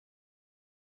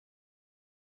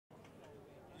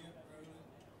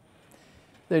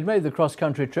They'd made the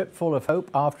cross-country trip full of hope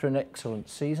after an excellent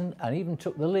season and even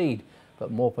took the lead,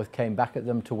 but Morpeth came back at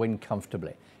them to win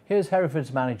comfortably. Here's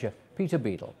Hereford's manager, Peter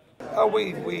Beadle.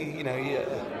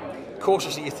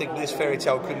 Cautiously you think this fairy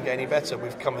tale couldn't get any better.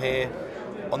 We've come here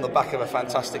on the back of a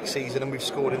fantastic season and we've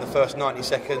scored in the first 90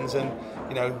 seconds and,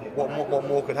 what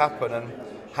more could happen, and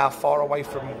how far away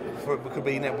from we could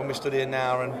be when we stood here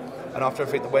now and after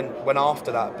everything that went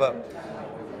after that. But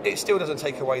it still doesn't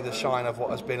take away the shine of what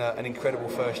has been an incredible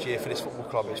first year for this football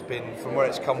club. It's been, from where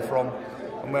it's come from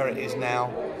and where it is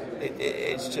now,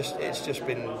 it's just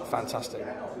been fantastic.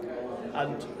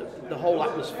 And the whole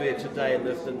atmosphere today,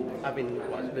 and having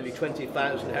nearly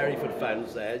 20,000 Hereford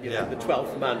fans there, the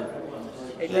 12th man,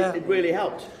 it really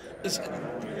helped.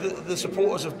 The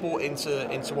supporters have bought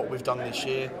into what we've done this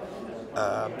year.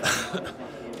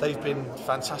 They've been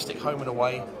fantastic home and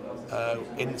away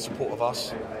in support of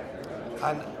us.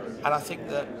 And I think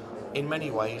that in many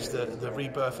ways the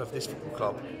rebirth of this football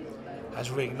club has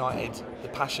reignited the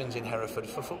passions in Hereford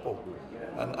for football,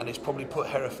 and it's probably put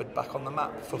Hereford back on the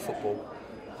map for football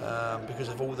because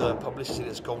of all the publicity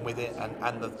that's gone with it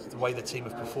and the way the team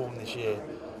have performed this year.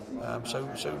 So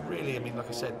really, like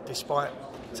I said, despite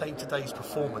taking today's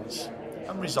performance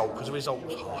and result, because the result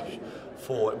was harsh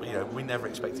we never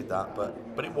expected that,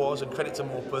 but it was, and credit to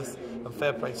Morpeth and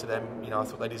fair play to them. I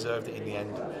thought they deserved it in the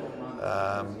end.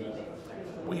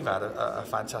 We've had a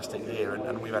fantastic year,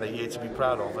 and we've had a year to be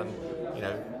proud of. And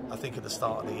I think at the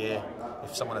start of the year,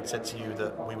 if someone had said to you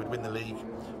that we would win the league,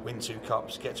 win 2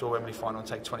 cups, get to a Wembley final and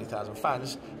take 20,000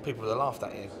 fans, people would have laughed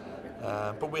at you.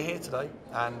 But we're here today,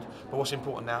 but what's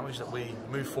important now is that we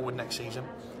move forward next season.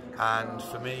 And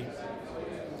for me,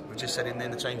 we just said in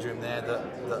the change room there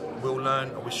that we'll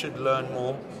learn, or we should learn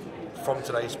more from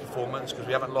today's performance, because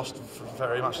we haven't lost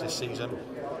very much this season.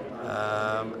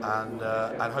 And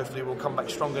hopefully we'll come back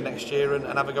stronger next year and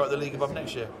have a go at the league above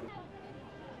next year.